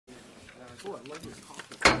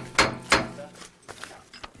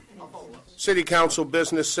City Council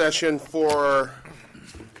business session for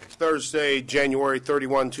Thursday, January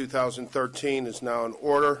 31, 2013 is now in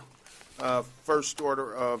order. First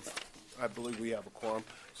order of, I believe we have a quorum.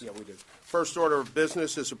 Yeah, we do. First order of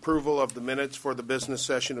business is approval of the minutes for the business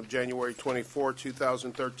session of January 24,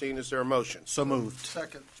 2013. Is there a motion? So moved.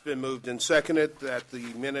 Second. It's been moved and seconded that the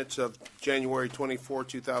minutes of January 24,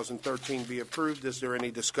 2013 be approved. Is there any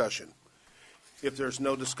discussion? If there's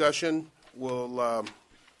no discussion, we'll,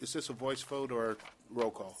 is this a voice vote or roll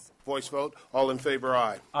call? Voice vote. All in favor,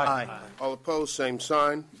 aye. Aye. All opposed, same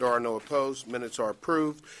sign. There are no opposed. Minutes are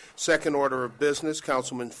approved. Second order of business,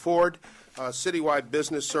 Councilman Ford, citywide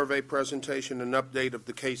business survey presentation and update of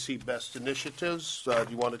the KC Best initiatives. Do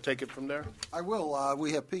you want to take it from there? I will.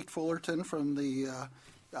 We have Pete Fullerton from the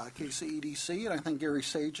KCEDC, and I think Gary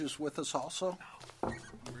Sage is with us also. We're going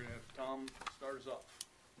to have Tom start us off.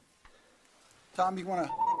 Tom, you want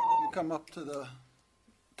to come up to the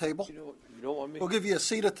table? You don't want me? We'll give you a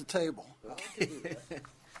seat at the table.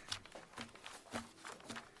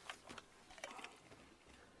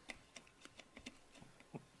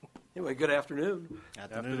 Anyway, good afternoon.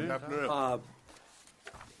 Afternoon.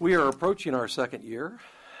 We are approaching our second year,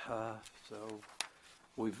 so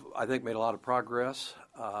we've, I think, made a lot of progress.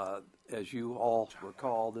 As you all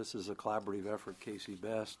recall, this is a collaborative effort, KC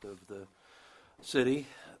Best, of the city,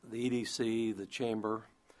 the EDC, the Chamber,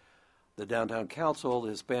 the Downtown Council, the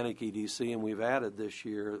Hispanic EDC, and we've added this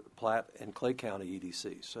year Platte and Clay County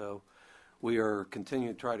EDC. So we are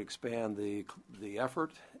continuing to try to expand the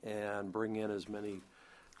effort and bring in as many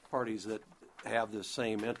parties that have the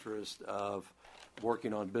same interest of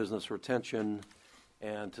working on business retention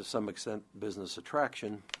and, to some extent, business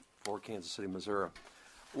attraction for Kansas City, Missouri.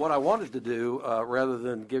 What I wanted to do, rather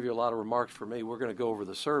than give you a lot of remarks for me, we're going to go over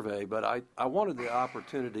the survey, but I wanted the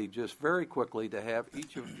opportunity just very quickly to have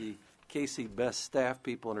each of the KC Best staff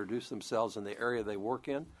people introduce themselves in the area they work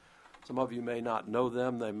in. Some of you may not know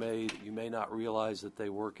them. You may not realize that they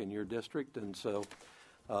work in your district, and so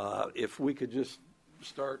if we could just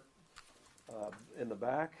start in the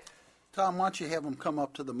back. Tom, why don't you have them come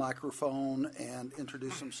up to the microphone and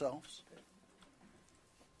introduce themselves?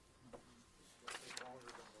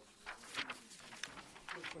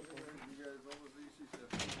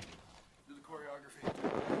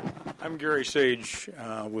 I'm Gary Sage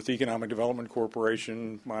with Economic Development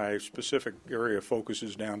Corporation. My specific area of focus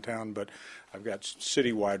is downtown, but I've got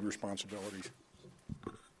citywide responsibilities.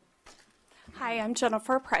 Hi, I'm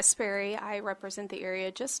Jennifer Pressberry. I represent the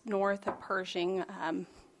area just north of Pershing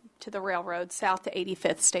to the railroad, south to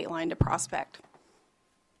 85th State Line to Prospect.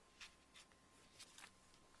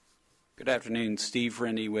 Good afternoon, Steve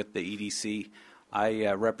Rennie with the EDC.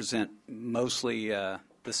 I represent mostly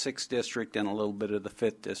the 6th District and a little bit of the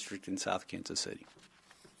 5th District in South Kansas City.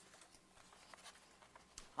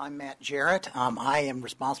 I'm Matt Jarrett. I am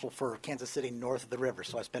responsible for Kansas City north of the river,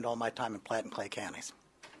 so I spend all my time in Platte and Clay counties.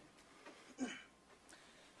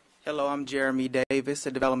 Hello, I'm Jeremy Davis,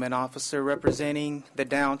 a development officer representing the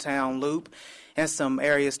downtown loop and some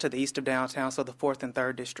areas to the east of downtown, so the 4th and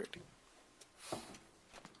 3rd District.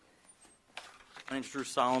 My name's Drew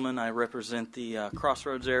Solomon. I represent the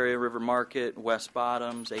Crossroads area, River Market, West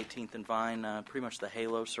Bottoms, 18th and Vine, pretty much the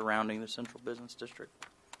halo surrounding the Central Business District.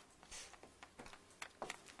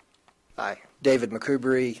 Hi, David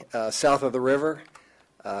McCoubrey, south of the river,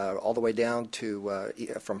 all the way down to,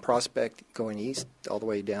 from Prospect going east, all the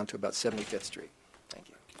way down to about 75th Street. Thank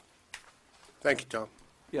you. Thank you, Tom.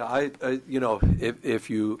 Yeah, you know, if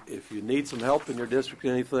you need some help in your district or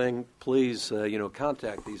anything, please, you know,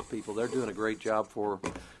 contact these people. They're doing a great job for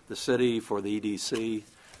the city, for the EDC,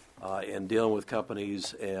 in dealing with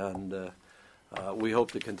companies, and we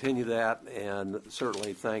hope to continue that, and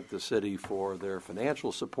certainly thank the city for their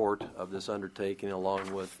financial support of this undertaking,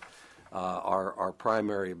 along with our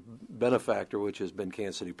primary benefactor, which has been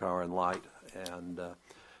Kansas City Power and Light, and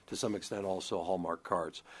to some extent also Hallmark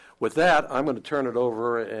Cards. With that, I'm going to turn it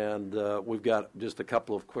over, and we've got just a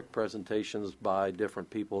couple of quick presentations by different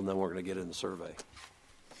people, and then we're going to get in the survey.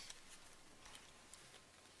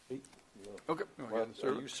 Pete, Okay. Are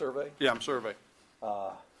you survey? Yeah, I'm survey. Is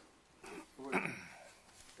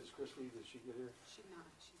Christy, did she get here? She's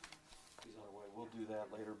on her way. We'll do that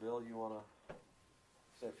later. Bill, you want to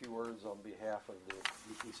say a few words on behalf of the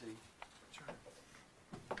UPC?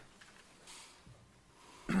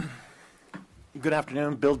 Sure. Good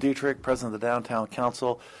afternoon. Bill Dietrich, President of the Downtown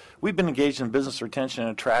Council. We've been engaged in business retention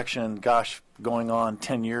and attraction, going on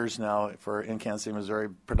 10 years now in Kansas City, Missouri,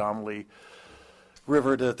 predominantly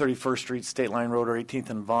River to 31st Street, State Line Road, or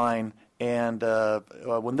 18th and Vine. And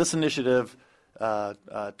when this initiative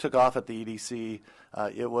took off at the EDC,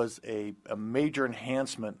 it was a major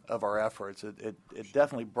enhancement of our efforts. It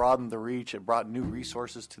definitely broadened the reach. It brought new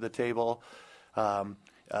resources to the table,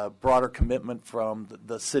 broader commitment from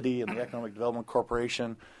the city and the Economic Development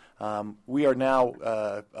Corporation. We are now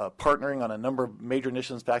partnering on a number of major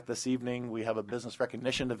initiatives. In fact, this evening we have a business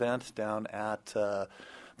recognition event down at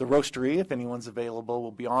the Roastery. If anyone's available,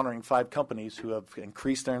 we'll be honoring 5 companies who have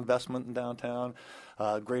increased their investment in downtown,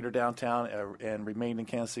 greater downtown, and remained in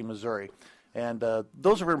Kansas City, Missouri. And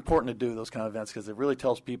those are important to do, those kind of events, because it really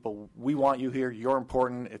tells people, we want you here, you're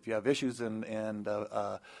important. If you have issues and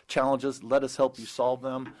challenges, let us help you solve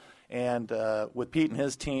them. And with Pete and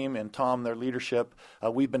his team and Tom, their leadership,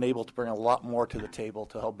 we've been able to bring a lot more to the table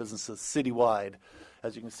to help businesses citywide,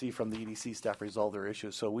 as you can see from the EDC staff, resolve their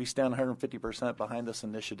issues. So we stand 150% behind this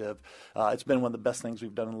initiative. It's been one of the best things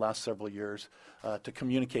we've done in the last several years to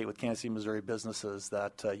communicate with Kansas City, Missouri businesses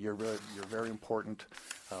that you're very important.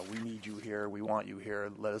 We need you here. We want you here.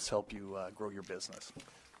 Let us help you grow your business.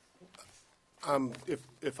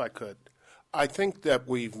 If I could. I think that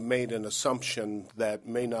we've made an assumption that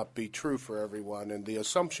may not be true for everyone, and the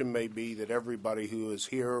assumption may be that everybody who is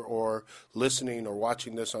here or listening or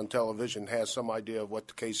watching this on television has some idea of what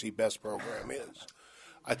the KC Best program is.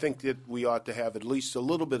 I think that we ought to have at least a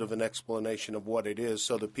little bit of an explanation of what it is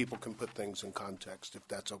so that people can put things in context, if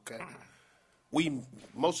that's okay.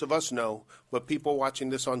 Most of us know, but people watching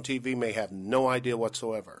this on TV may have no idea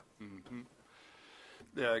whatsoever. Mm-hmm.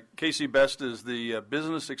 KC Best is the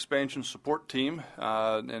business expansion support team,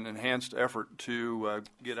 an enhanced effort to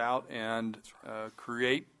get out and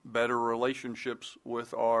create better relationships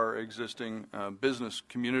with our existing business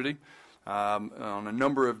community. On a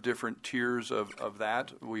number of different tiers of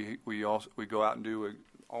that, we go out and do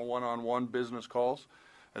one-on-one business calls.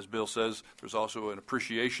 As Bill says, there's also an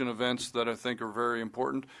appreciation events that I think are very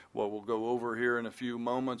important. What we'll go over here in a few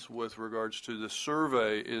moments with regards to the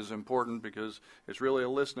survey is important because it's really a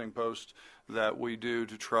listening post that we do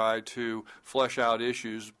to try to flesh out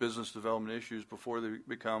issues, business development issues, before they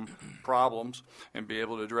become problems and be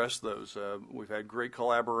able to address those. We've had great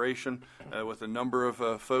collaboration with a number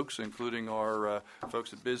of folks, including our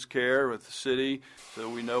folks at BizCare, with the city. So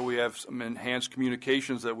we know we have some enhanced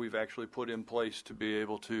communications that we've actually put in place to be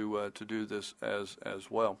able to do this as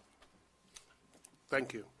well.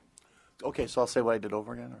 Thank you. Okay, so I'll say what I did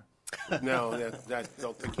over again? Or? No, I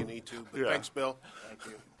don't think you need to. But Yeah. Thanks, Bill. Thank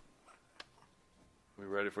you. We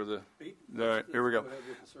ready for the? All right, here we go.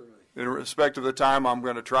 In respect of the time, I'm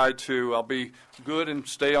going to try to. I'll be good and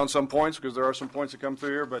stay on some points because there are some points that come through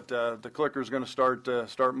here. But the clicker is going to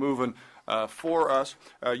start moving for us.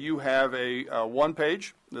 You have a one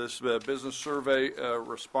page. This business survey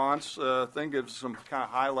response thing gives some kind of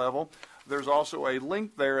high level. There's also a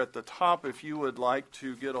link there at the top if you would like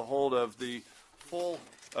to get a hold of the full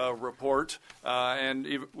report, and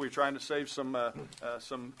we're trying to save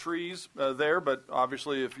some trees there, but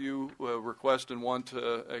obviously if you request and want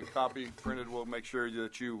a copy printed, we'll make sure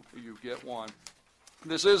that you get one.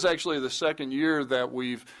 This is actually the second year that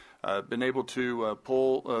we've been able to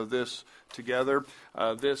pull this together.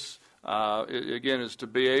 This again is to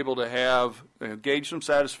be able to have gauge some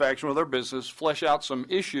satisfaction with our business, flesh out some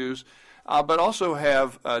issues, but also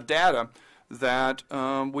have data that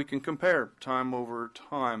we can compare time over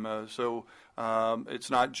time. So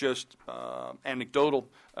it's not just anecdotal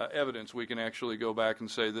evidence. We can actually go back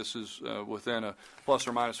and say this is within a plus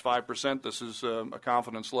or minus 5%. This is a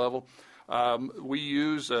confidence level. We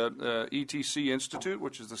use ETC Institute,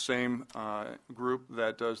 which is the same group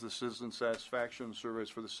that does the citizen satisfaction surveys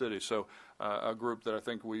for the city. So a group that I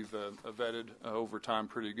think we've vetted over time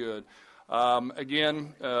pretty good.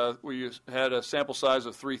 Again, we had a sample size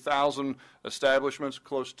of 3,000 establishments,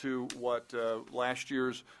 close to what last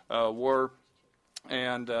year's were,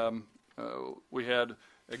 and we had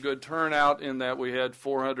a good turnout in that we had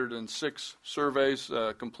 406 surveys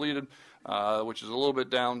completed, which is a little bit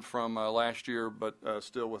down from last year, but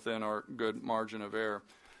still within our good margin of error.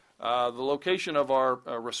 The location of our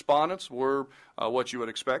respondents were what you would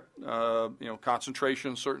expect.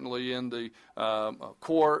 Concentration certainly in the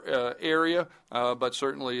core area, but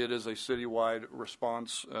certainly it is a citywide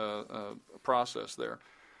response process there.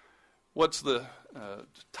 What's the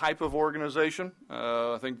type of organization?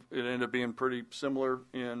 I think it ended up being pretty similar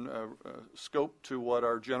in scope to what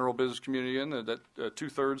our general business community in, that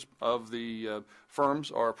 2/3 of the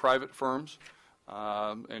firms are private firms,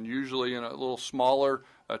 and usually in a little smaller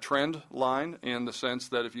trend line, in the sense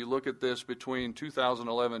that if you look at this between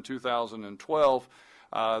 2011 and 2012,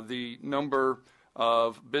 the number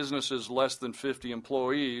of businesses less than 50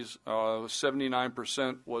 employees,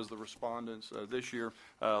 79% was the respondents this year.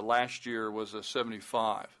 Last year was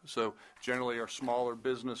 75. So generally our smaller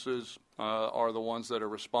businesses are the ones that are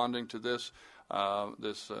responding to this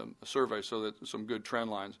survey, so that some good trend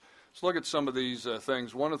lines. Let's look at some of these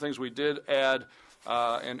things. One of the things we did add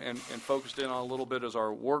and focused in on a little bit is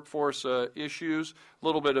our workforce issues. A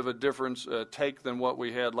little bit of a different take than what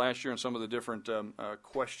we had last year and some of the different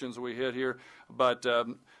questions we had here. But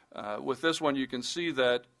with this one, you can see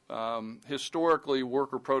that historically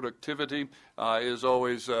worker productivity is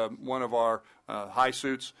always one of our high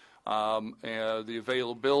suits. And the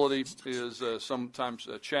availability is sometimes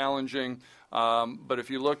challenging. But if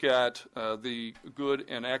you look at the good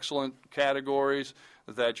and excellent categories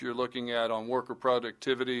that you're looking at on worker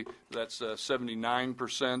productivity, that's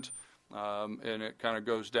 79%, and it kind of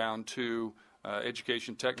goes down to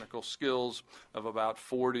education technical skills of about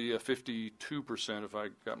 52%, if I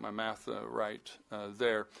got my math right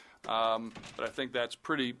there. But I think that's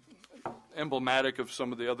pretty emblematic of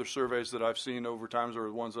some of the other surveys that I've seen over time, or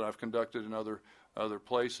the ones that I've conducted in other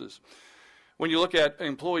places. When you look at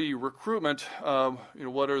employee recruitment,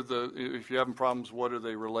 what are if you're having problems, what are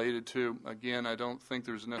they related to? Again, I don't think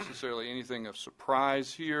there's necessarily anything of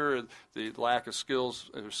surprise here. The lack of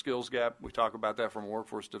skills, or skills gap, we talk about that from a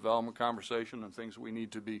workforce development conversation and things we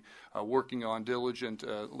need to be working on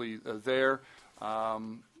diligently there.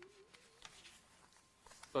 But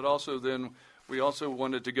also then, we also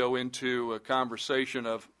wanted to go into a conversation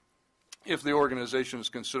of if the organization is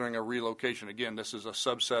considering a relocation. Again, this is a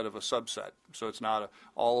subset of a subset, so it's not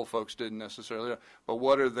all folks didn't necessarily, but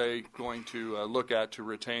what are they going to look at to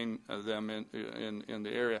retain them in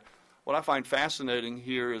the area? What I find fascinating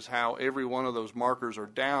here is how every one of those markers are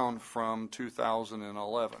down from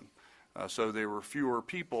 2011. So there were fewer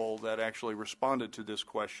people that actually responded to this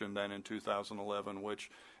question than in 2011,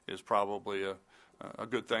 which is probably a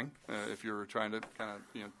good thing if you're trying to kind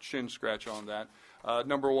of chin scratch on that.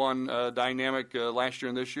 Number one dynamic last year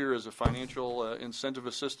and this year is a financial incentive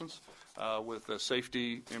assistance with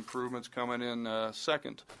safety improvements coming in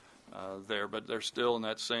second there, but they're still in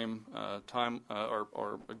that same time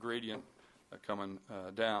or a gradient coming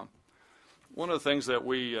down. One of the things that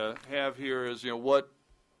we have here is what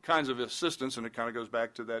kinds of assistance, and it kind of goes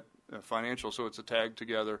back to that financial, so it's a tag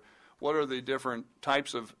together. What are the different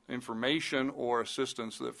types of information or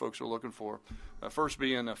assistance that folks are looking for? First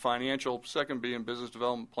being financial, second being business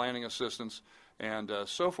development planning assistance, and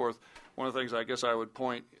so forth. One of the things I guess I would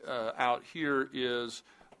point out here is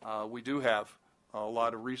we do have a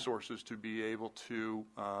lot of resources to be able to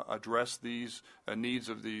address these needs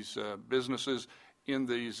of these businesses in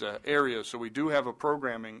these areas. So we do have a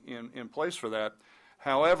programming in place for that.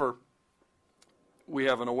 However, we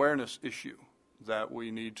have an awareness issue that we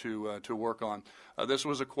need to work on. This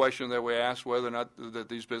was a question that we asked whether or not that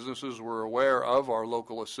these businesses were aware of our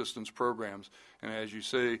local assistance programs. And as you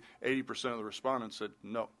see, 80% of the respondents said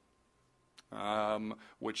no,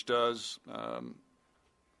 which does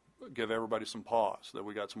give everybody some pause that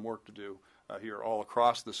we got some work to do here all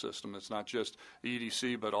across the system. It's not just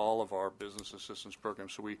EDC, but all of our business assistance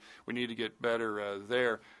programs. So we need to get better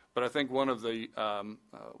there. But I think one of the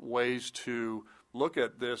ways to look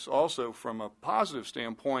at this also from a positive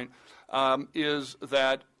standpoint is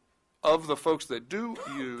that of the folks that do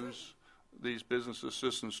use these business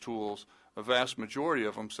assistance tools, a vast majority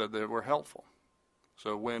of them said they were helpful.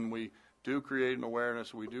 So when we do create an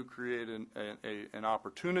awareness, we do create an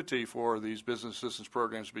opportunity for these business assistance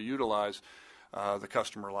programs to be utilized, the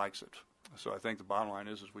customer likes it. So I think the bottom line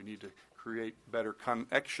is we need to create better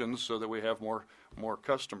connections so that we have more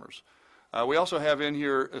customers. We also have in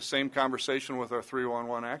here the same conversation with our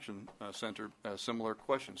 311 Action Center, similar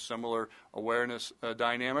questions, similar awareness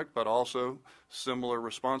dynamic, but also similar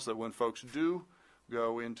response that when folks do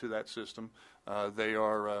go into that system, they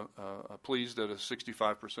are pleased at a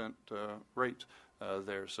 65% rate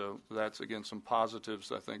there. So that's, again, some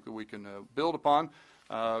positives I think that we can build upon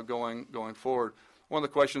going forward. One of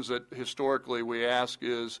the questions that historically we ask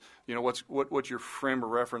is, what's your frame of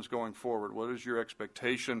reference going forward? What is your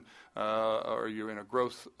expectation? Are you in a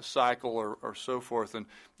growth cycle or so forth? And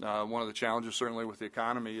one of the challenges certainly with the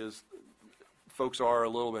economy is folks are a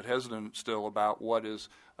little bit hesitant still about what is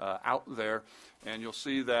out there. And you'll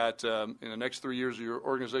see that in the next 3 years of your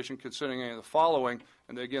organization considering any of the following,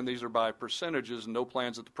 and again, these are by percentages and no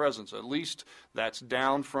plans at the present. So at least that's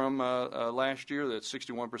down from last year. That's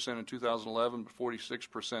 61% in 2011,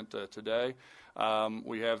 46% today.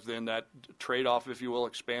 We have then that trade-off, if you will,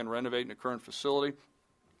 expand, renovate in a current facility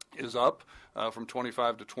is up from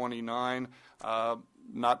 25 to 29.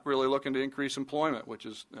 not really looking to increase employment, which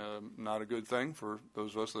is not a good thing for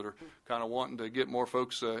those of us that are kind of wanting to get more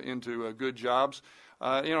folks into good jobs.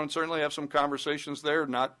 And certainly have some conversations there,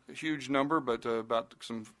 not a huge number, but about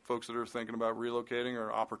some folks that are thinking about relocating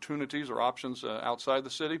or opportunities or options outside the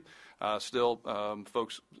city. Still,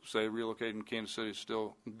 folks say relocating to Kansas City is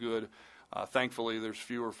still good. Thankfully, there's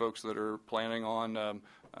fewer folks that are planning on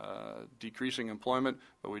decreasing employment,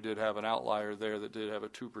 but we did have an outlier there that did have a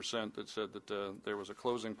 2% that said that there was a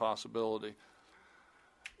closing possibility.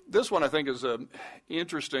 This one I think is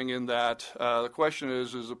interesting in that the question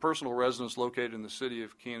is a personal residence located in the city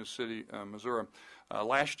of Kansas City, Missouri?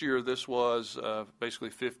 Last year this was basically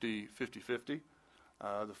 50-50.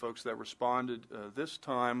 The folks that responded this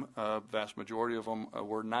time, vast majority of them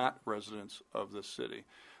were not residents of the city.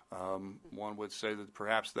 One would say that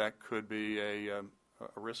perhaps that could be a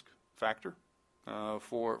risk factor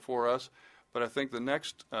for us. But I think the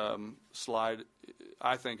next slide,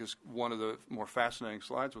 I think, is one of the more fascinating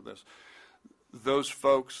slides with this. Those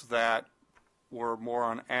folks that were more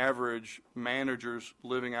on average managers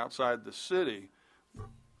living outside the city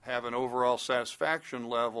have an overall satisfaction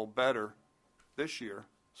level better this year's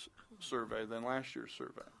survey than last year's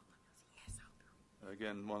survey.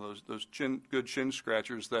 Again, one of those good chin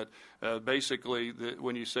scratchers that basically,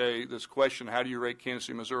 when you say this question, how do you rate Kansas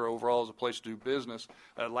City, Missouri overall as a place to do business?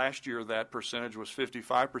 Last year, that percentage was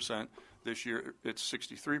 55%. This year, it's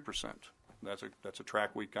 63%. That's a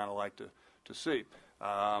track we kind of like to see.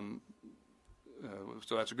 So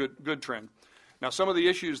that's a good trend. Now, some of the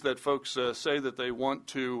issues that folks say that they want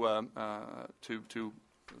to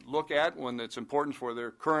look at when it's important for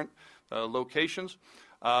their current locations.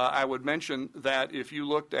 I would mention that if you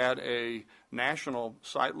looked at a national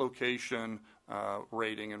site location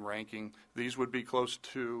rating and ranking, these would be close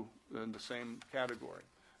to in the same category.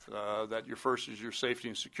 That your first is your safety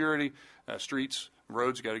and security, streets,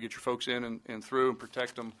 roads, you got to get your folks in and through and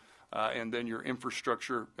protect them, and then your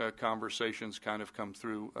infrastructure conversations kind of come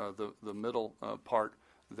through the middle part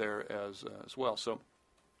there as well. So,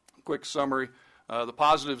 quick summary: the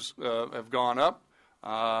positives have gone up.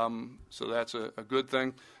 So that's a good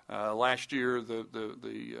thing. Last year,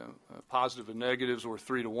 the positive and negatives were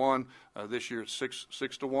 3-1. This year, it's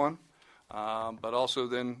 6-1. But also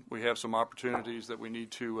then we have some opportunities that we need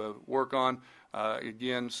to work on.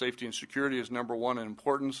 Again, safety and security is number one in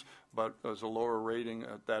importance, but as a lower rating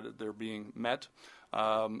that they're being met.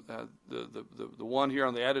 The one here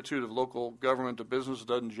on the attitude of local government to business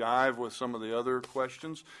doesn't jive with some of the other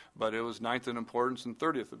questions, but it was 9th in importance and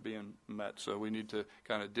 30th of being met. So we need to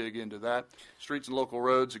kind of dig into that. Streets and local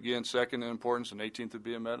roads, again, 2nd in importance and 18th of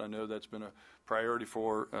being met. I know that's been a priority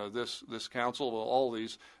for this council, well, all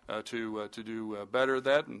these, to do better at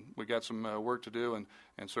that, and we got some work to do,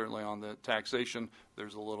 and certainly on the taxation,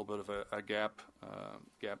 there's a little bit of a gap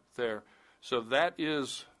there. So that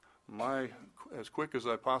is as quick as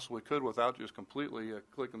I possibly could without just completely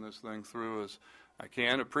clicking this thing through as I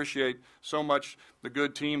can. Appreciate so much the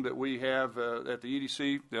good team that we have at the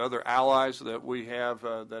EDC, the other allies that we have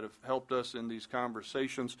that have helped us in these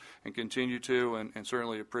conversations and continue to, and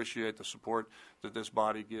certainly appreciate the support that this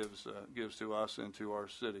body gives to us and to our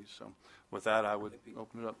city. So with that, I would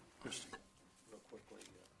open it up. Christy. Real quickly,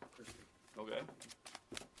 Christy. Okay.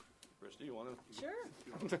 Christy, you want to? Sure.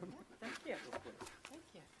 Thank you. Thank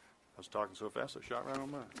you. I was talking so fast I shot right on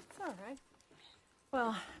mine. It's all right.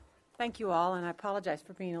 Well, thank you all, and I apologize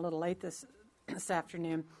for being a little late this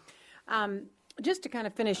afternoon. Just to kind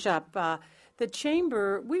of finish up, the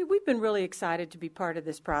Chamber, we've been really excited to be part of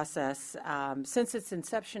this process. Since its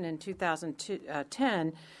inception in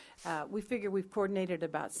 2010, we figure we've coordinated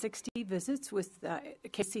about 60 visits with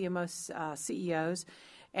KCMO CEOs,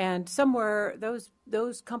 and somewhere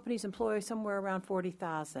those companies employ somewhere around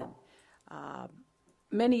 40,000.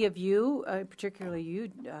 Many of you, particularly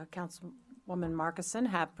you, Councilwoman Markison,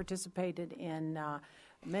 have participated in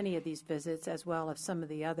many of these visits as well as some of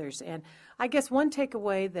the others. And I guess one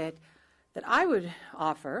takeaway that I would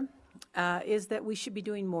offer is that we should be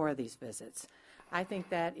doing more of these visits. I think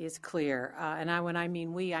that is clear. And when I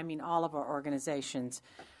mean we, I mean all of our organizations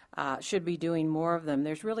should be doing more of them.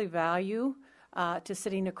 There's really value to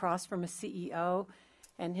sitting across from a CEO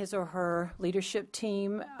and his or her leadership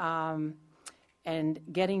team and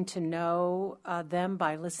getting to know them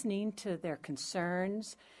by listening to their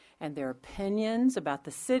concerns and their opinions about the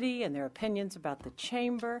city and their opinions about the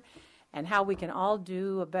Chamber and how we can all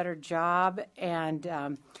do a better job, and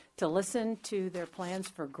to listen to their plans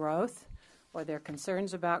for growth or their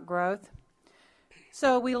concerns about growth.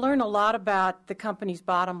 So we learn a lot about the company's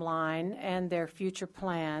bottom line and their future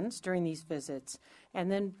plans during these visits.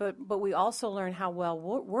 And then, but we also learn how well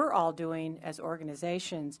we're all doing as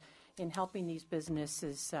organizations in helping these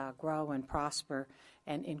businesses grow and prosper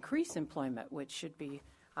and increase employment, which should be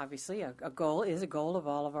obviously a goal of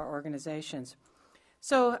all of our organizations.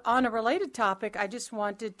 So on a related topic, I just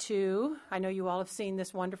wanted to, I know you all have seen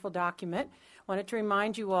this wonderful document, wanted to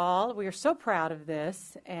remind you all, we are so proud of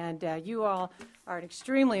this, and you all are an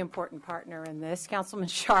extremely important partner in this. Councilman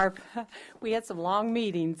Sharp, we had some long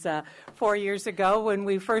meetings 4 years ago when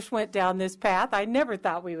we first went down this path. I never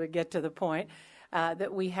thought we would get to the point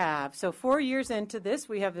that we have. So 4 years into this,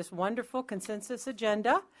 we have this wonderful consensus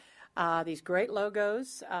agenda, these great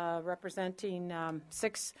logos representing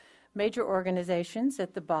 6 major organizations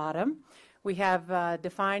at the bottom. We have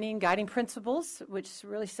defining guiding principles, which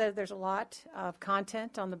really says there's a lot of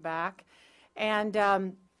content on the back. And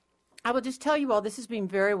I will just tell you all, this has been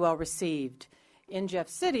very well received in Jeff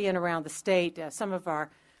City and around the state. Some of our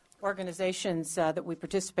organizations that we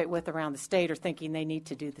participate with around the state are thinking they need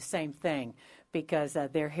to do the same thing because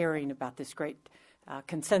they're hearing about this great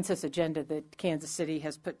consensus agenda that Kansas City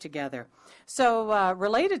has put together. So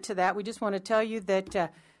related to that, we just want to tell you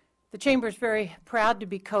that the Chamber is very proud to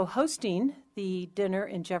be co-hosting the dinner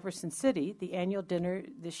in Jefferson City, the annual dinner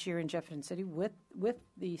this year in Jefferson City with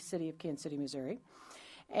the city of Kansas City, Missouri.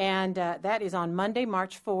 And that is on Monday,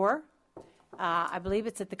 March 4. I believe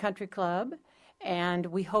it's at the Country Club. And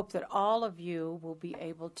we hope that all of you will be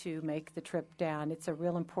able to make the trip down. It's a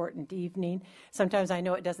real important evening. Sometimes I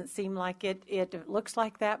know it doesn't seem like it. It looks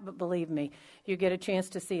like that, but believe me, you get a chance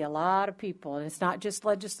to see a lot of people. And it's not just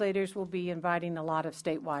legislators. We'll be inviting a lot of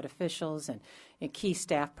statewide officials and key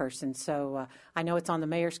staff persons. So I know it's on the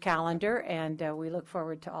mayor's calendar, and we look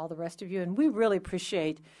forward to all the rest of you. And we really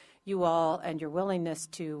appreciate you all and your willingness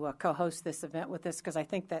to co-host this event with us, because I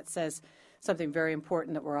think that says something very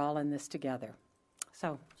important, that we're all in this together.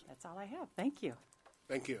 So that's all I have. Thank you.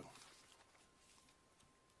 Thank you.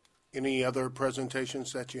 Any other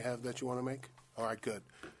presentations that you have that you want to make? All right, good.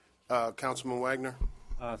 Councilman Wagner.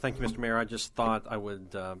 Thank you, Mr. Mayor. I just thought I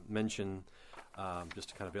would mention, just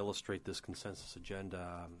to kind of illustrate this consensus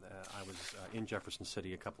agenda, I was in Jefferson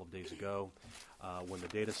City a couple of days ago when the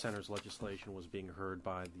data centers legislation was being heard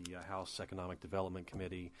by the House Economic Development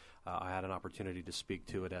Committee. I had an opportunity to speak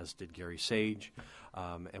to it, as did Gary Sage,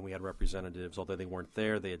 and we had representatives, although they weren't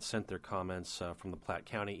there, they had sent their comments from the Platte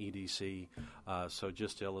County EDC. So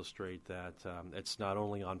just to illustrate that it's not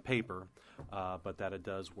only on paper, but that it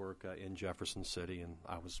does work in Jefferson City, and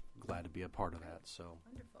I was glad to be a part of that. So,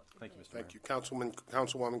 wonderful. Thank you, Mr. Mayor. Thank you.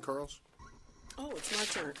 Councilwoman Curls. Oh, it's my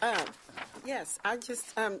turn. Yes, I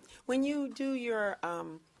just, when you do your,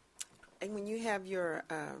 and when you have your,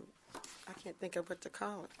 I can't think of what to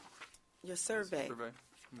call it, your survey.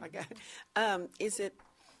 I got it. Is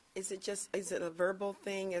it a verbal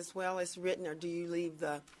thing as well as written, or do you leave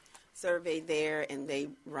the survey there and they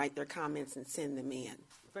write their comments and send them in?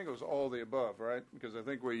 I think it was all the above, right? Because I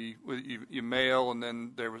think you mail, and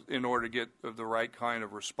then there was, in order to get the right kind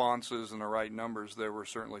of responses and the right numbers, there were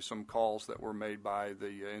certainly some calls that were made by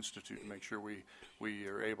the Institute to make sure we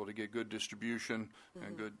are able to get good distribution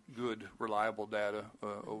and good reliable data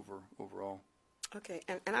overall. Okay,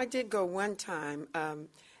 and I did go one time.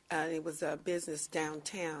 It was a business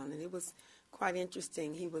downtown, and it was quite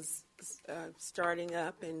interesting. He was starting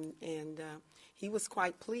up, and he was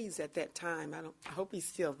quite pleased at that time. I hope he's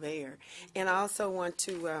still there. And I also want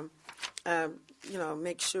to,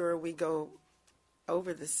 make sure we go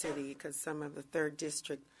over the city, because some of the 3rd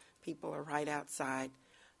District people are right outside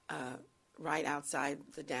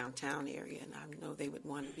the downtown area, and I know they would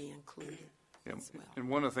want to be included. Yeah, as well. and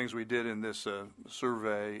one of the things we did in this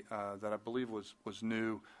survey that I believe was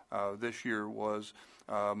new this year was,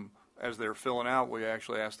 as they're filling out, we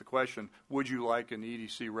actually asked the question, would you like an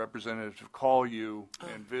EDC representative to call you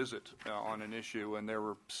and visit on an issue? And there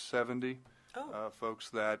were 70 folks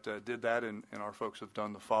that did that, and our folks have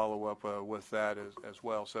done the follow-up with that as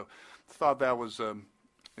well. So I thought that was,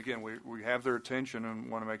 again, we have their attention and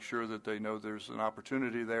want to make sure that they know there's an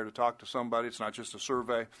opportunity there to talk to somebody. It's not just a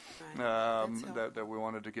survey. That we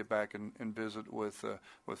wanted to get back and visit with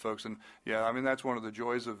folks. And, yeah, I mean, that's one of the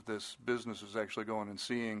joys of this business, is actually going and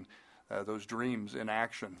seeing those dreams in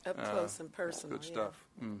action. Up close and personal. Good stuff.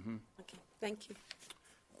 Mm-hmm. Okay, thank you.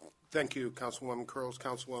 Thank you, Councilwoman Curls.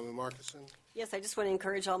 Councilwoman Markison. Yes, I just want to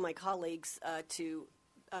encourage all my colleagues to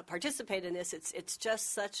participate in this, it's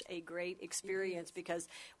just such a great experience because,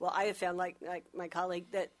 well, I have found, like my colleague,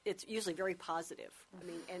 that it's usually very positive. I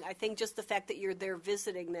mean, and I think just the fact that you're there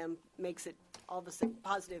visiting them makes it all of a sudden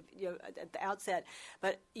positive, at the outset.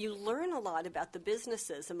 But you learn a lot about the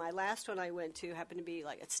businesses. And my last one I went to happened to be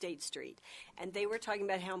like at State Street, and they were talking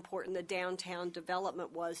about how important the downtown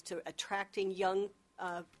development was to attracting young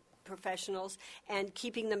professionals and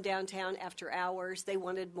keeping them downtown after hours. They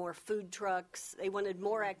wanted more food trucks. They wanted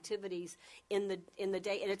more activities in the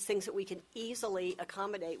day, and it's things that we can easily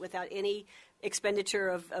accommodate without any expenditure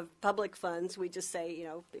of public funds. We just say,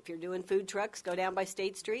 if you're doing food trucks, go down by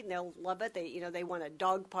State Street, and they'll love it. They want a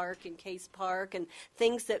dog park in Case Park and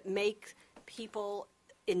things that make people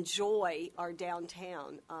enjoy our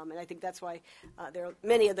downtown, and I think that's why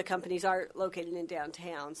many of the companies are located in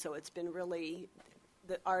downtown. So it's been really.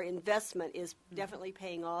 Our investment is definitely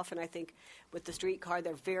paying off, and I think with the streetcar,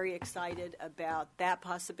 they're very excited about that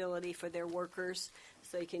possibility for their workers,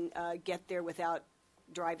 so they can get there without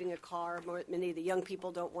driving a car. Many of the young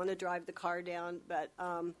people don't want to drive the car down, but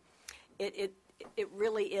it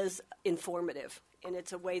really is informative, and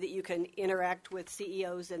it's a way that you can interact with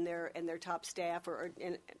CEOs and their top staff or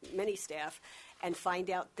many staff, and find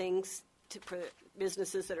out things. For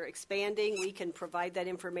businesses that are expanding, we can provide that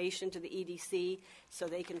information to the EDC so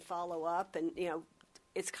they can follow up. And,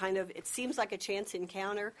 it seems like a chance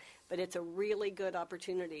encounter, but it's a really good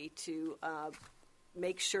opportunity to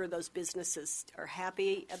make sure those businesses are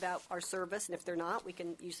happy about our service. And if they're not, we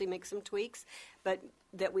can usually make some tweaks. But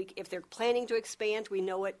if they're planning to expand, we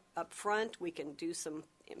know it up front. We can do some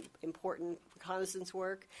important reconnaissance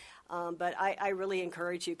work. But I really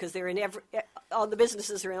encourage you because they're in all the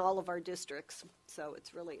businesses are in all of our districts. So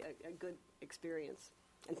it's really a good experience.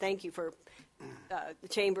 And thank you for the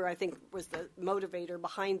Chamber, I think, was the motivator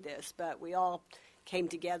behind this. But we all came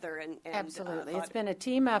together and absolutely. It's been a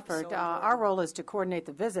team effort. So our role is to coordinate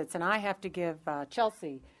the visits, and I have to give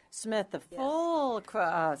Chelsea Smith the full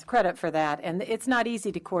credit for that. And it's not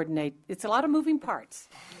easy to coordinate. It's a lot of moving parts.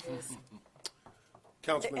 It is.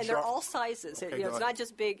 Councilman and Sharp. they're all sizes. Okay, It's not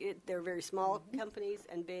just big. They're very small companies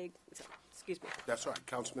and big. Excuse me. That's right.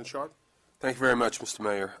 Councilman Sharp. Thank you very much, Mr.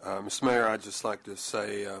 Mayor. Mr. Mayor, I'd just like to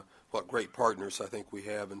say what great partners I think we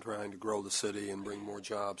have in trying to grow the city and bring more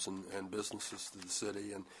jobs and businesses to the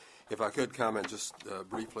city. And if I could comment just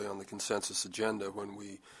briefly on the consensus agenda, when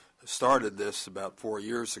we started this about 4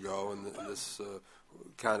 years ago, and this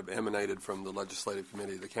kind of emanated from the Legislative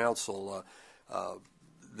Committee of the Council,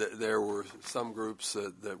 there were some groups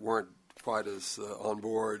that weren't quite as on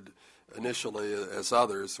board initially as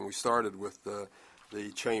others, and we started with the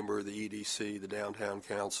Chamber, the EDC, the Downtown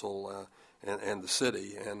Council, and the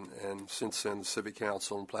city, and since then the Civic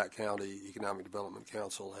Council and Platte County Economic Development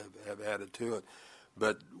Council have added to it.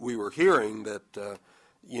 But we were hearing that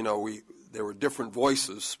there were different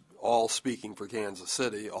voices all speaking for Kansas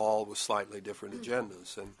City, all with slightly different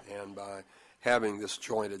agendas, and by having this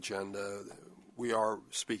joint agenda, we are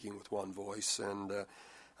speaking with one voice, and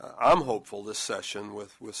I'm hopeful this session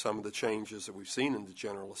with some of the changes that we've seen in the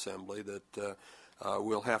General Assembly that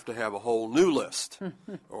we'll have to have a whole new list,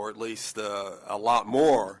 or at least a lot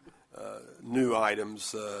more new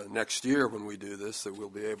items next year when we do this, that we'll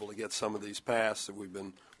be able to get some of these passed that we've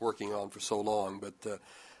been working on for so long. But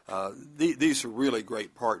these are really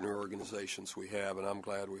great partner organizations we have, and I'm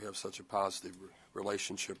glad we have such a positive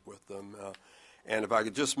relationship with them. And if I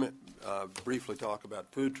could just briefly talk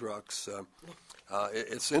about food trucks,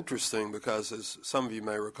 it's interesting because, as some of you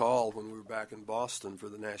may recall, when we were back in Boston for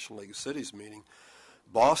the National League of Cities meeting,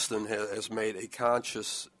 Boston has made a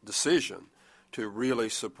conscious decision to really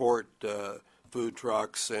support food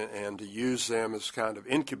trucks and to use them as kind of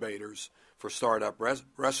incubators for startup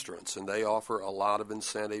restaurants. And they offer a lot of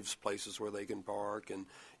incentives, places where they can park, and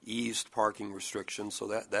eased parking restrictions. So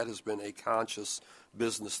that has been a conscious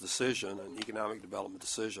business decision, an economic development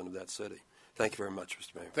decision of that city. Thank you very much,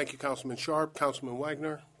 Mr. Mayor. Thank you, Councilman Sharp. Councilman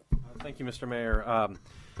Wagner. Thank you, Mr. Mayor.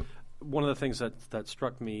 One of the things that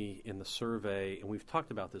struck me in the survey, and we've talked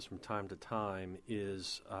about this from time to time,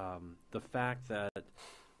 is the fact that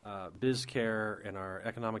BizCare and our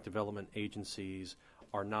economic development agencies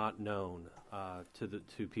are not known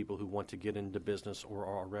to people who want to get into business or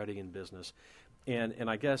are already in business. And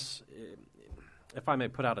I guess, if I may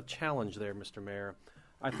put out a challenge there, Mr. Mayor,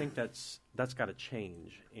 I think that's got to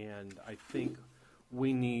change. And I think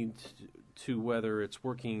we need to, whether it's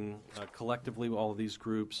working collectively with all of these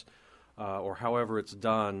groups or however it's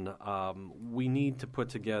done, we need to put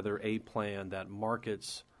together a plan that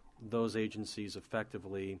markets those agencies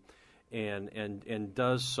effectively and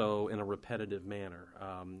does so in a repetitive manner.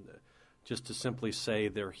 just to simply say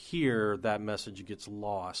they're here, that message gets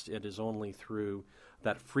lost. It is only through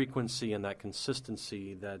that frequency and that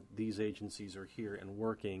consistency that these agencies are here and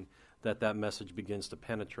working that message begins to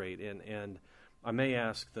penetrate. And I may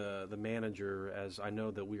ask the manager, as I know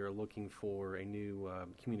that we are looking for a new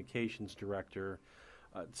communications director.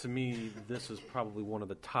 To me, this is probably one of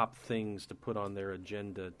the top things to put on their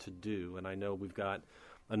agenda to do. And I know we've got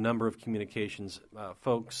a number of communications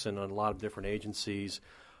folks and a lot of different agencies,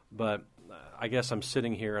 but I guess I'm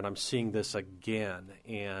sitting here and I'm seeing this again,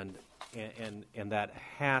 and that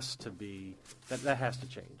has to be that has to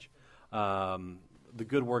change. The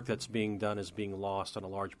good work that's being done is being lost on a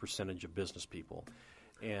large percentage of business people,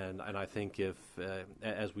 and I think if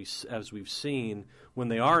as we've seen, when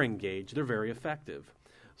they are engaged, they're very effective.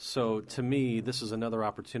 So to me, this is another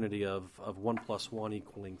opportunity of 1 + 1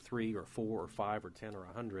 equaling 3 or 4 or 5 or 10 or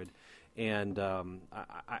 100, and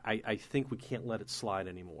I think we can't let it slide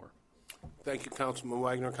anymore. Thank you, Councilman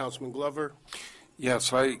Wagner. Councilman Glover?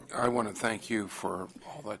 Yes, I want to thank you for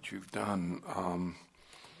all that you've done,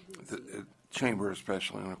 the Chamber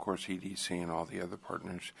especially, and of course EDC and all the other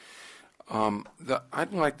partners.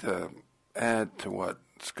 I'd like to add to what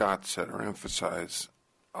Scott said or emphasize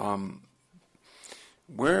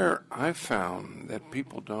where I found that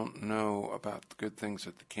people don't know about the good things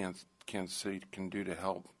that the Kansas City can do to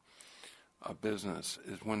help a business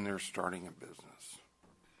is when they're starting a business.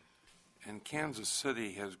 And Kansas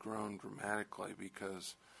City has grown dramatically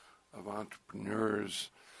because of entrepreneurs,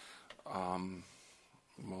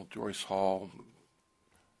 Joyce Hall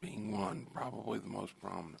being one, probably the most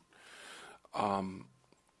prominent.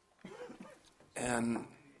 And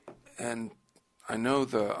I know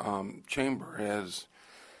the Chamber has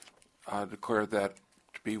declared that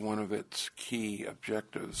to be one of its key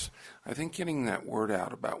objectives. I think getting that word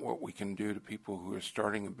out about what we can do to people who are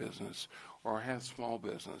starting a business or have small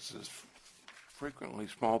businesses. Frequently,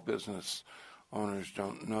 small business owners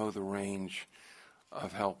don't know the range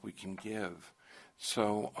of help we can give.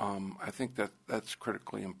 So I think that's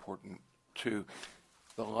critically important, too.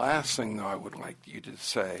 The last thing, though, I would like you to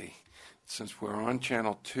say, since we're on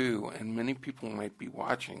Channel 2, and many people might be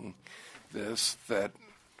watching this, that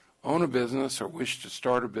own a business or wish to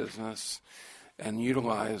start a business and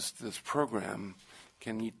utilize this program,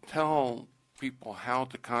 can you tell people how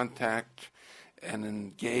to contact and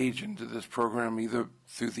engage into this program either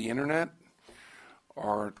through the internet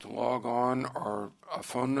or to log on or a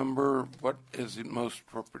phone number? What is the most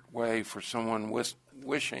appropriate way for someone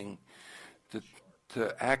wishing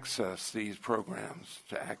to access these programs,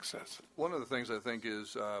 to access it? One of the things I think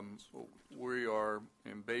is we are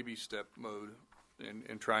in baby step mode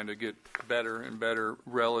in trying to get better and better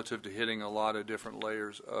relative to hitting a lot of different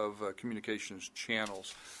layers of communications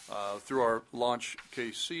channels. Through our Launch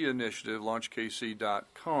KC initiative,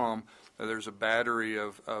 launchkc.com, there's a battery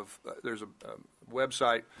of there's a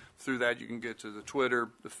website. Through that you can get to the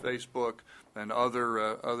Twitter, the Facebook, and other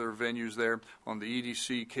venues there. On the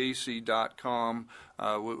edckc.com,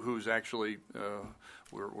 who's actually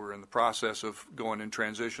we're in the process of going in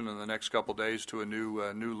transition in the next couple days to a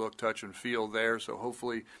new look, touch, and feel there. So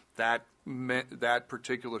hopefully that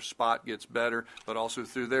particular spot gets better. But also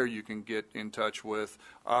through there you can get in touch with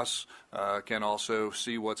us, can also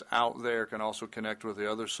see what's out there, can also connect with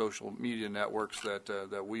the other social media networks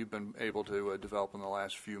that we've been able to develop in the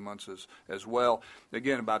last few months as well.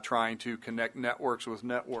 Again, about trying to connect networks with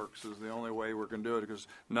networks is the only way we're going to do it, because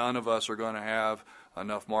none of us are going to have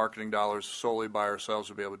enough marketing dollars solely by ourselves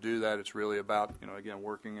to be able to do that. It's really about, again,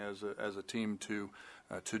 working as a team to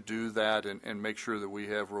do that and make sure that we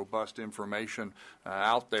have robust information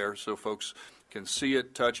out there so folks can see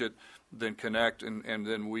it, touch it, then connect, and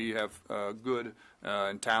then we have good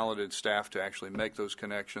and talented staff to actually make those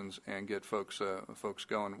connections and get folks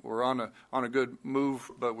going. We're on a good move,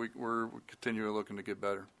 but we're continually looking to get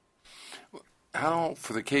better. How,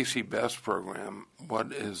 for the KC Best program,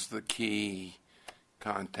 what is the key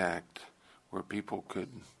contact where people could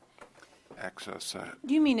access that?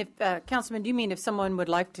 Do you mean Councilman? Do you mean if someone would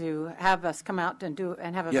like to have us come out and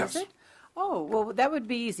have a Yes. visit? Oh, well, that would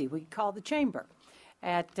be easy. We call the Chamber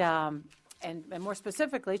at and more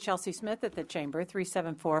specifically Chelsea Smith at the Chamber,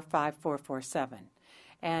 374-5447.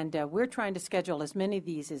 And we're trying to schedule as many of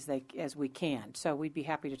these as we can. So we'd be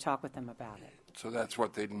happy to talk with them about it. So that's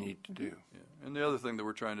what they need to do. Yeah. And the other thing that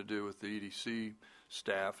we're trying to do with the EDC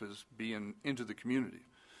staff is be into the community,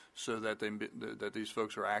 so that that these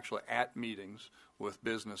folks are actually at meetings with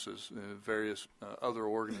businesses, various other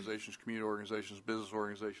organizations, community organizations, business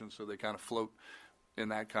organizations, so they kind of float in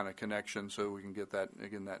that kind of connection, so we can get that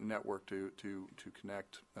network to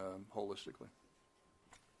connect holistically.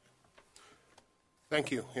 Thank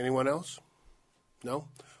you. Anyone else? No?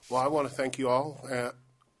 Well, I want to thank you all.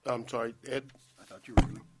 I'm sorry, Ed? I thought you were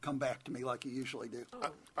going to come back to me like you usually do.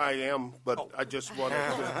 I am, but I just wanted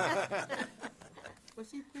to... Was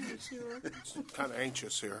he premature? Kind of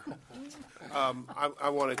anxious here. I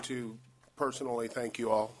wanted to personally thank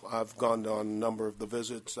you all. I've gone on a number of the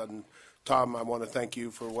visits, and Tom, I want to thank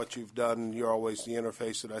you for what you've done. You're always the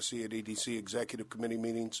interface that I see at EDC Executive Committee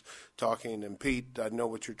meetings, talking. And Pete, I know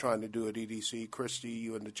what you're trying to do at EDC. Christy,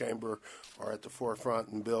 you and the Chamber are at the forefront.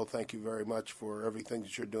 And Bill, thank you very much for everything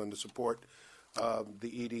that you're doing to support the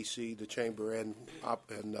EDC, the Chamber, and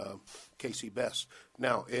Casey Best.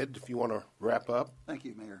 Now, Ed, if you want to wrap up. Thank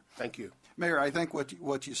you, Mayor. Thank you. Mayor, I think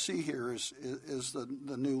what you see here is the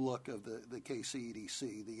new look of the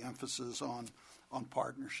KCEDC, the emphasis on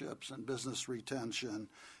partnerships and business retention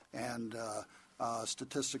and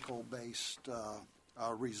statistical-based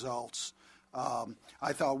results.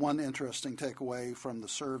 I thought one interesting takeaway from the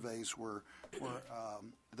surveys were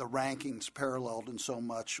the rankings paralleled in so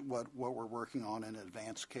much what we're working on in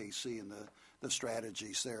Advanced KC and the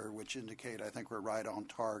strategies there, which indicate I think we're right on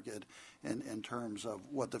target in terms of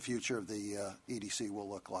what the future of the EDC will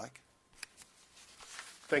look like.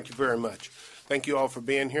 Thank you very much. Thank you all for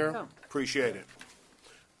being here. Appreciate it.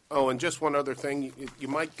 Oh, and just one other thing. You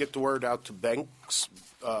might get the word out to banks,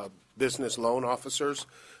 business loan officers.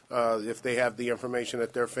 If they have the information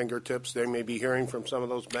at their fingertips, they may be hearing from some of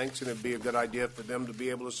those banks, and it'd be a good idea for them to be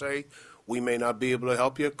able to say, we may not be able to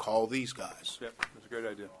help you, call these guys. Yep, that's a great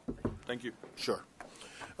idea. Thank you. Sure.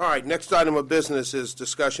 All right, next item of business is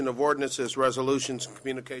discussion of ordinances, resolutions, and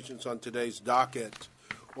communications on today's docket.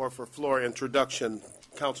 Or for floor introduction,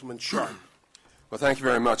 Councilman Sharp. Well, thank you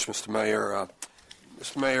very much, Mr. Mayor.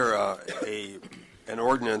 Mr. Mayor, an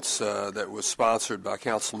ordinance that was sponsored by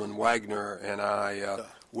Councilman Wagner and I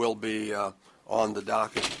will be on the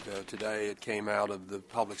docket today. It came out of the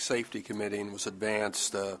Public Safety Committee and was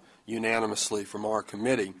advanced unanimously from our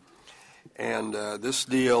committee. And this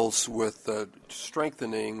deals with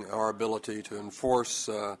strengthening our ability to enforce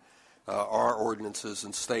our ordinances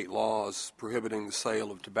and state laws prohibiting the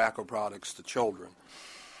sale of tobacco products to children.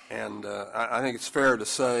 And I think it's fair to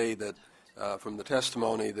say that from the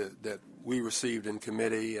testimony that we received in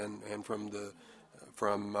committee and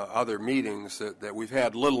from other meetings that we've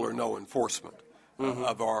had little or no enforcement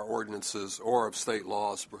of our ordinances or of state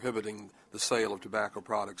laws prohibiting the sale of tobacco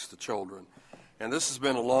products to children. And this has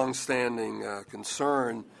been a long-standing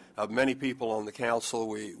concern of many people on the council.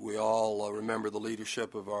 We all remember the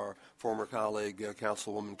leadership of our former colleague,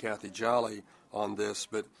 Councilwoman Kathy Jolly, on this,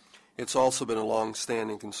 but it's also been a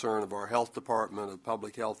long-standing concern of our health department, of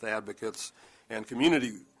public health advocates, and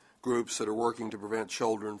community groups that are working to prevent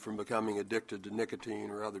children from becoming addicted to nicotine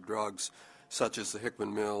or other drugs, such as the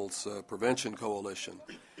Hickman Mills Prevention Coalition.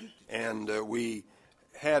 And we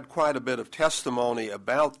had quite a bit of testimony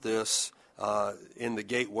about this in the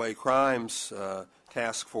Gateway Crimes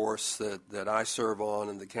Task Force that I serve on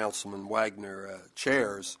and that Councilman Wagner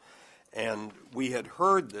chairs. And we had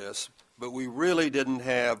heard this, but we really didn't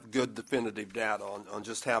have good definitive data on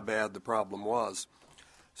just how bad the problem was.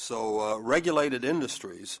 So Regulated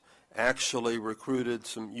Industries actually recruited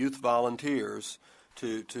some youth volunteers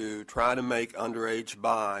to try to make underage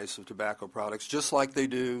buys of tobacco products, just like they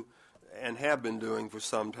do and have been doing for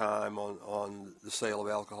some time on the sale of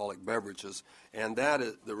alcoholic beverages. And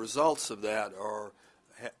the results of that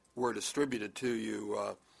were distributed to you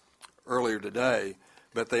earlier today.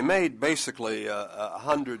 But they made basically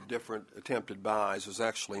 100 different attempted buys. It was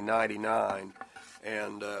actually 99,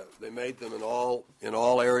 and they made them in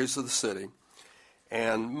all areas of the city.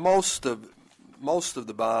 And most of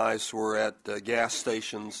the buys were at gas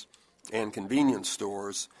stations and convenience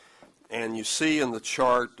stores. And you see in the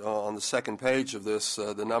chart on the second page of this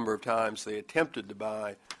the number of times they attempted to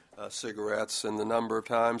buy cigarettes and the number of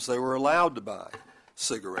times they were allowed to buy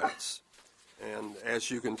cigarettes. And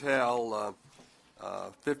as you can tell,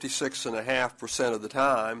 56.5% of the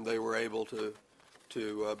time they were able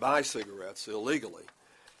to buy cigarettes illegally.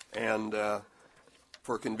 And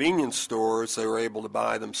for convenience stores, they were able to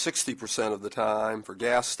buy them 60% of the time. For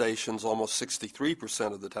gas stations, almost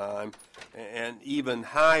 63% of the time, and even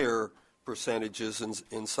higher percentages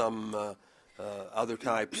in some other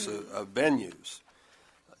types of venues.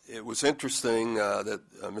 It was interesting that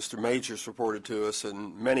Mr. Majors reported to us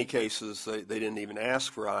in many cases they didn't even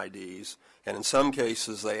ask for IDs, and in some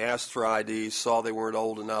cases they asked for IDs, saw they weren't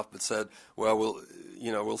old enough, but said, well,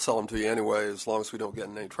 we'll sell them to you anyway as long as we don't get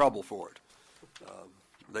in any trouble for it.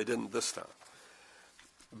 They didn't this time.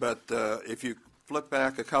 But if you flip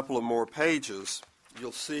back a couple of more pages,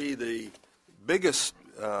 you'll see the biggest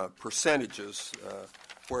percentages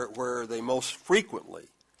where they most frequently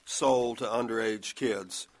sold to underage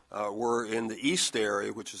kids were in the east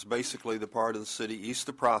area, which is basically the part of the city east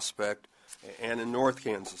of Prospect, and in North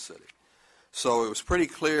Kansas City. So it was pretty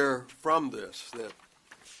clear from this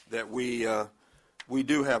that we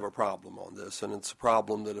do have a problem on this, and it's a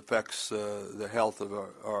problem that affects the health of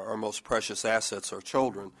our most precious assets, our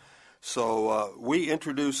children. So we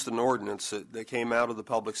introduced an ordinance that came out of the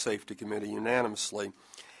Public Safety Committee unanimously,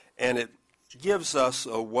 and it gives us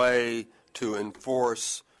a way to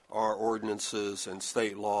enforce our ordinances and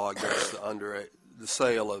state law against the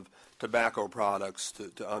sale of tobacco products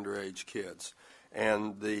to underage kids.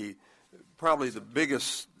 And probably the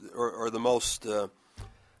biggest or the most,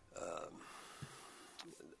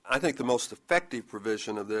 I think the most effective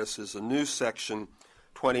provision of this is a new section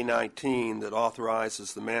 2019 that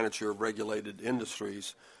authorizes the manager of regulated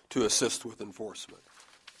industries to assist with enforcement,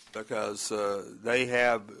 because they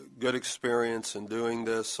have good experience in doing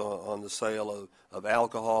this on the sale of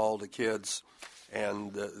alcohol to kids,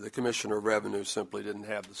 and the Commissioner of Revenue simply didn't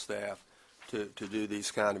have the staff to do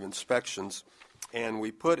these kind of inspections. And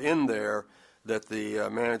we put in there that the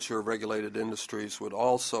manager of regulated industries would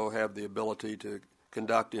also have the ability to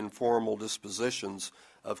conduct informal dispositions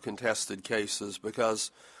of contested cases,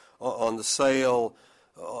 because on the sale,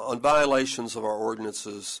 on violations of our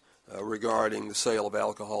ordinances regarding the sale of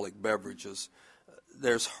alcoholic beverages,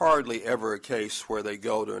 there's hardly ever a case where they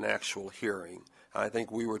go to an actual hearing. I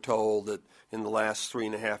think we were told that in the last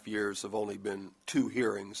 3.5 years have only been 2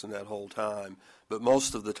 hearings in that whole time, but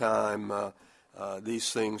most of the time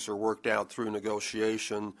these things are worked out through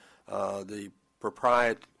negotiation. The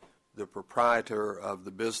proprietor of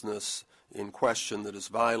the business in question that has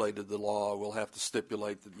violated the law will have to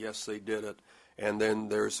stipulate that yes, they did it, and then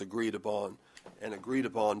there's an agreed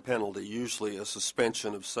upon penalty, usually a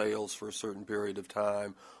suspension of sales for a certain period of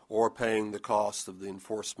time or paying the cost of the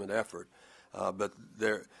enforcement effort. But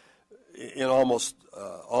in almost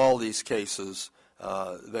all these cases,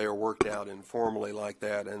 they are worked out informally like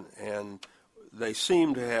that, and they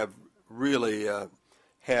seem to have really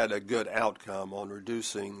had a good outcome on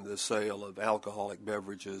reducing the sale of alcoholic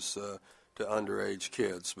beverages to underage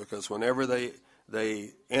kids, because whenever they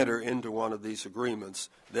enter into one of these agreements,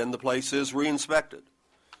 then the place is re-inspected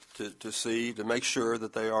to make sure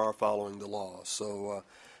that they are following the law. So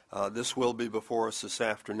this will be before us this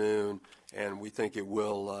afternoon, and we think it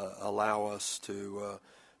will allow us to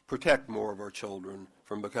protect more of our children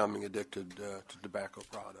from becoming addicted to tobacco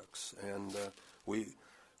products. And we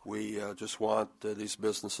just want these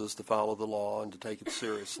businesses to follow the law and to take it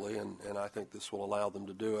seriously, and I think this will allow them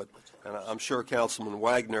to do it. And I'm sure Councilman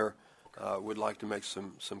Wagner would like to make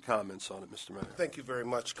some comments on it, Mr. Mayor. Thank you very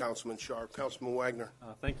much, Councilman Sharp. Councilman Wagner.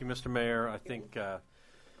 Thank you, Mr. Mayor. I think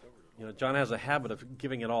John has a habit of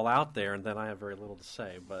giving it all out there, and then I have very little to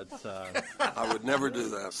say. But I would never do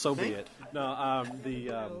that. So be it. No,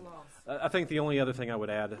 I think the only other thing I would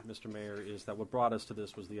add, Mr. Mayor, is that what brought us to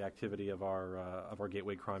this was the activity of our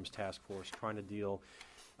Gateway Crimes Task Force trying to deal.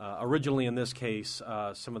 Originally, in this case,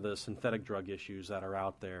 some of the synthetic drug issues that are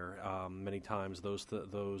out there. Many times, those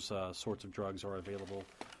sorts of drugs are available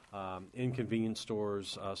in convenience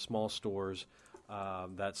stores, small stores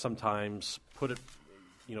that sometimes put it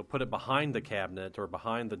behind the cabinet or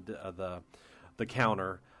behind the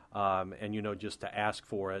counter, and just to ask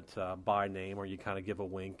for it by name, or you kind of give a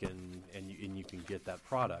wink and you can get that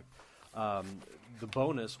product. The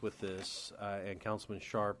bonus with this, and Councilman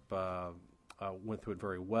Sharp went through it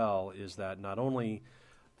very well, is that not only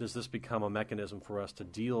does this become a mechanism for us to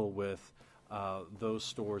deal with those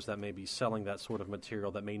stores that may be selling that sort of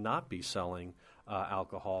material that may not be selling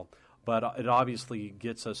alcohol, but it obviously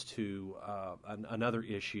gets us to another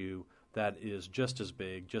issue that is just as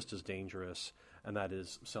big, just as dangerous, and that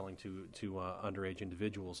is selling to underage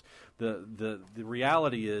individuals. The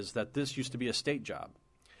reality is that this used to be a state job.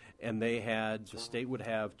 And the state would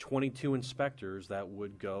have 22 inspectors that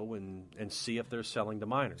would go and see if they're selling to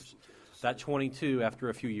minors. That 22, after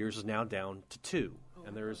a few years, is now down to 2.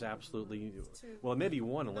 And there is absolutely, well, maybe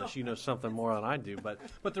 1 unless you know something more than I do.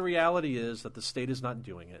 But the reality is that the state is not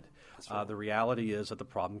doing it. The reality is that the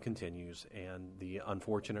problem continues. And the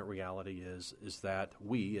unfortunate reality is that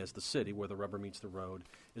we, as the city, where the rubber meets the road,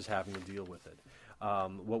 is having to deal with it.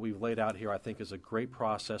 What we've laid out here, I think, is a great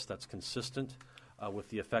process that's consistent with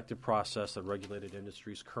the effective process that regulated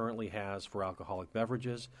industries currently has for alcoholic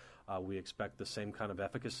beverages. We expect the same kind of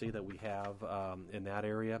efficacy that we have in that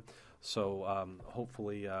area. So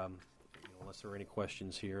hopefully, unless there are any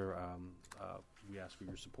questions here, we ask for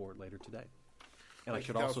your support later today. And I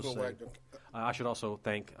should also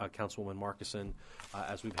thank Councilwoman Markison,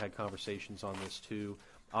 as we've had conversations on this too.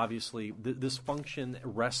 Obviously, this function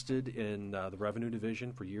rested in the Revenue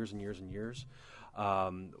Division for years and years and years.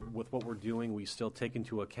 With what we're doing, we still take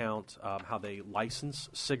into account how they license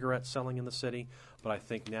cigarette selling in the city, but I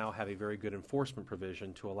think now have a very good enforcement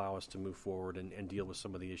provision to allow us to move forward and deal with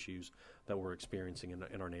some of the issues that we're experiencing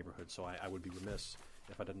in our neighborhood. So I would be remiss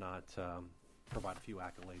if I did not provide a few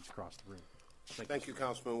accolades across the room. Thank you,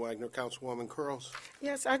 Councilman Wagner. Councilwoman Curls?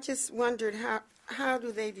 Yes, I just wondered how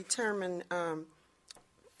do they determine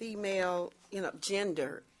female,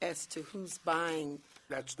 gender as to who's buying?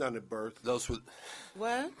 That's done at birth. Those were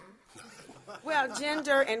What? Well,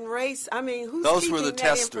 gender and race. I mean, who's those keeping were the that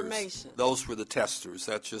testers. information? Those were the testers.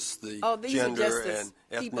 That's just the These gender are just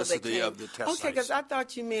the and people that ethnicity came. of the testers. Okay, because I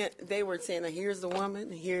thought you meant they were saying, here's a woman,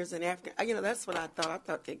 and here's an African. That's what I thought. I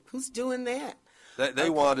thought, who's doing that? They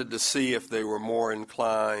wanted to see if they were more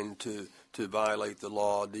inclined to violate the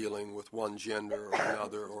law dealing with one gender or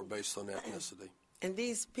another or based on ethnicity. And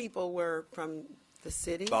these people were from the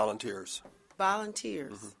city? Volunteers.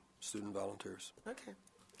 Volunteers. Mm-hmm. Student volunteers. Okay.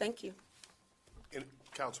 Thank you.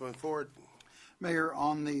 Councilman Ford? Mayor,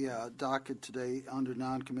 on the docket today, under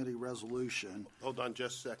non-committee resolution. Hold on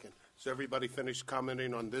just a second. Has everybody finished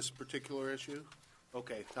commenting on this particular issue?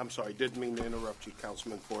 Okay, I'm sorry. Didn't mean to interrupt you,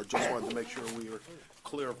 Councilman Ford. Just wanted to make sure we were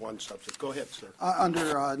clear of one subject. Go ahead, sir.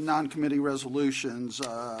 Under non-committee resolutions,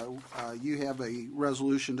 you have a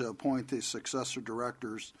resolution to appoint the successor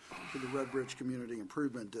directors to the Red Bridge Community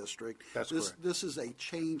Improvement District. That's correct. This is a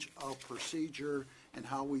change of procedure in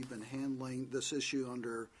how we've been handling this issue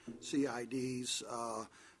under CIDs.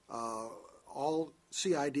 All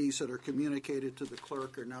CIDs that are communicated to the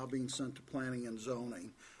clerk are now being sent to planning and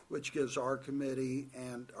zoning, which gives our committee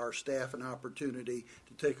and our staff an opportunity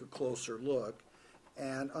to take a closer look.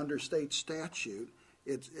 And under state statute,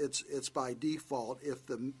 it's by default. If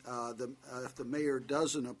the mayor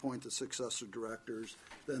doesn't appoint the successor directors,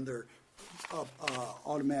 then they're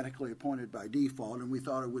automatically appointed by default. And we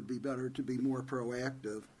thought it would be better to be more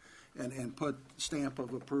proactive and put stamp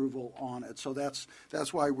of approval on it. So that's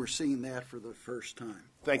why we're seeing that for the first time.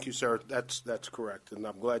 Thank you, sir. That's correct, and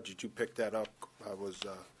I'm glad that you picked that up. I was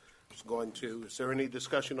going to. Is there any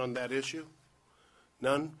discussion on that issue?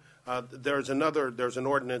 None. There's an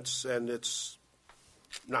ordinance, and it's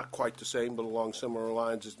not quite the same, but along similar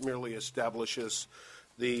lines. It merely establishes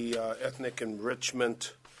the Ethnic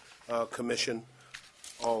Enrichment Commission,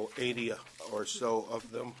 all 80 or so of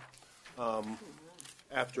them.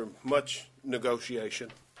 After much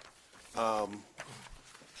negotiation,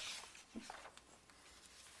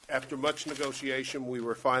 we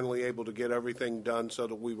were finally able to get everything done so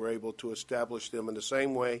that we were able to establish them in the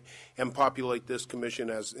same way and populate this commission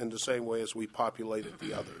as in the same way as we populated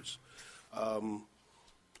the others.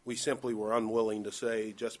 We simply were unwilling to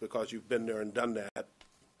say, just because you've been there and done that,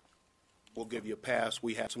 we'll give you a pass.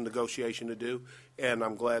 We had some negotiation to do, and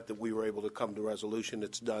I'm glad that we were able to come to a resolution.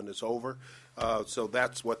 It's done. It's over. So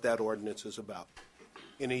that's what that ordinance is about.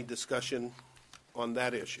 Any discussion on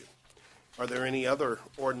that issue? Are there any other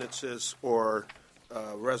ordinances or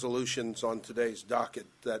resolutions on today's docket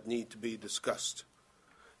that need to be discussed?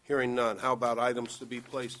 Hearing none, how about items to be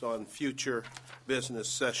placed on future business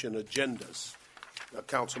session agendas?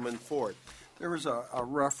 Councilman Ford. There was a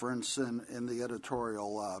reference in the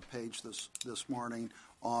editorial page this morning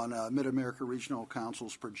on Mid-America Regional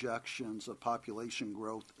Council's projections of population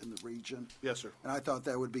growth in the region. Yes, sir. And I thought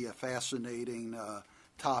that would be a fascinating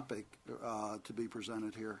topic to be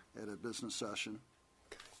presented here at a business session.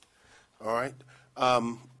 All right.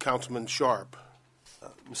 Councilman Sharp.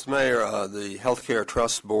 Mr. Mayor, the Healthcare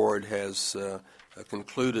Trust Board has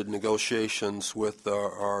concluded negotiations with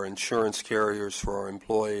our insurance carriers for our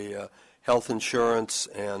employee health insurance,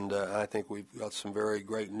 and I think we've got some very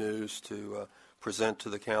great news to present to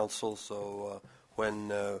the council. So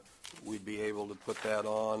when we'd be able to put that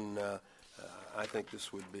on, I think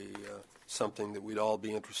this would be something that we'd all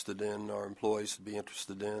be interested in, our employees would be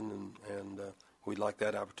interested in, and we'd like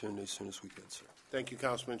that opportunity as soon as we could, sir. Thank you,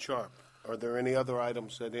 Councilman Sharp. Are there any other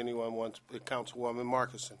items that anyone wants? Councilwoman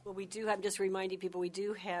Markison. Well, we do have, just reminding people, we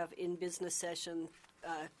do have in business session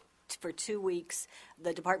for 2 weeks,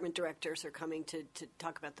 the department directors are coming to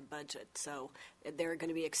talk about the budget. So there are going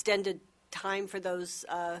to be extended time for those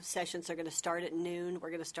sessions. They're going to start at noon.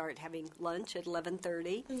 We're going to start having lunch at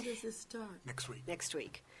 11:30. When does it start? Next week. Next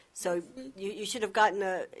week. So you should have gotten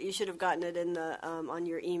it in the on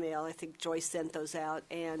your email. I think Joyce sent those out,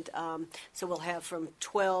 and so we'll have from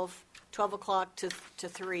 12 o'clock to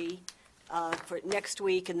 3 for next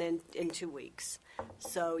week, and then in 2 weeks.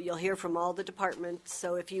 So you'll hear from all the departments.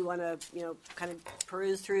 So if you want to, kind of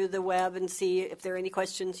peruse through the web and see if there are any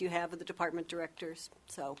questions you have of the department directors.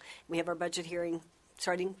 So we have our budget hearing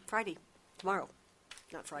starting Friday, tomorrow.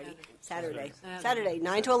 Not Friday, Saturday. Saturday,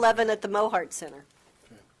 9 to 11 at the Mohart Center.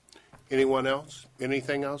 Anyone else?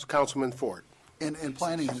 Anything else? Councilman Ford. In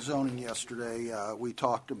planning and zoning yesterday, we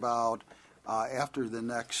talked about after the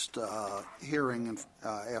next hearing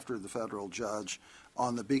after the federal judge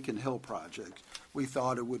on the Beacon Hill project, we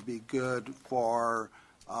thought it would be good for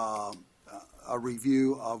a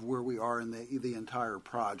review of where we are in the entire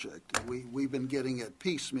project. We've been getting it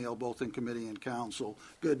piecemeal, both in committee and council.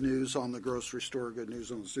 Good news on the grocery store, good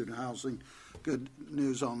news on the student housing, good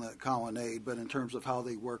news on the colonnade, but in terms of how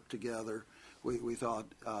they work together, we thought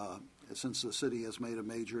since the city has made a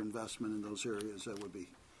major investment in those areas, that would be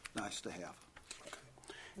nice to have.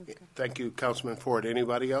 Okay. Thank you, Councilman Ford.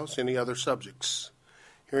 Anybody else? Any other subjects?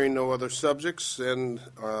 Hearing no other subjects, then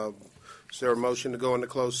is there a motion to go into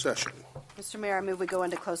closed session? Mr. Mayor, I move we go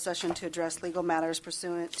into closed session to address legal matters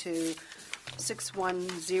pursuant to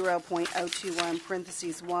 610.021,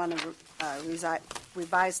 parentheses 1, of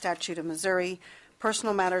revised statute of Missouri,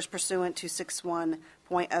 personal matters pursuant to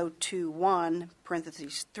 61.021,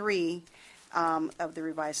 parentheses 3, of the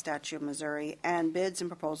revised statute of Missouri, and bids and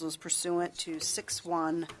proposals pursuant to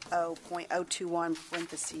 610.021,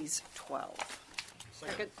 parentheses 12.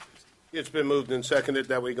 Second. It's been moved and seconded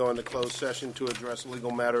that we go into closed session to address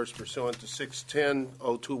legal matters pursuant to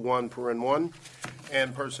 610.021, paren 1,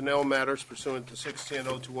 and personnel matters pursuant to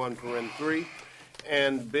 610.021, paren 3,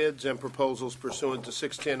 and bids and proposals pursuant to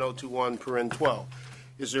 610.021, paren 12.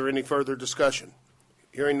 Is there any further discussion?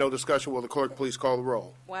 Hearing no discussion, will the clerk please call the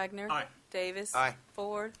roll? Wagner. Aye. Davis. Aye.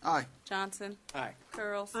 Ford. Aye. Johnson. Aye.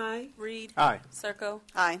 Curls. Aye. Reed. Aye. Serco.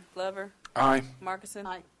 Aye. Glover. Aye. Markison.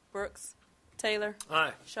 Aye. Brooks. Taylor.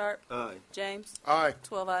 Aye. Sharp. Aye. James. Aye.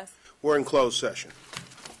 12 ayes. We're in closed session.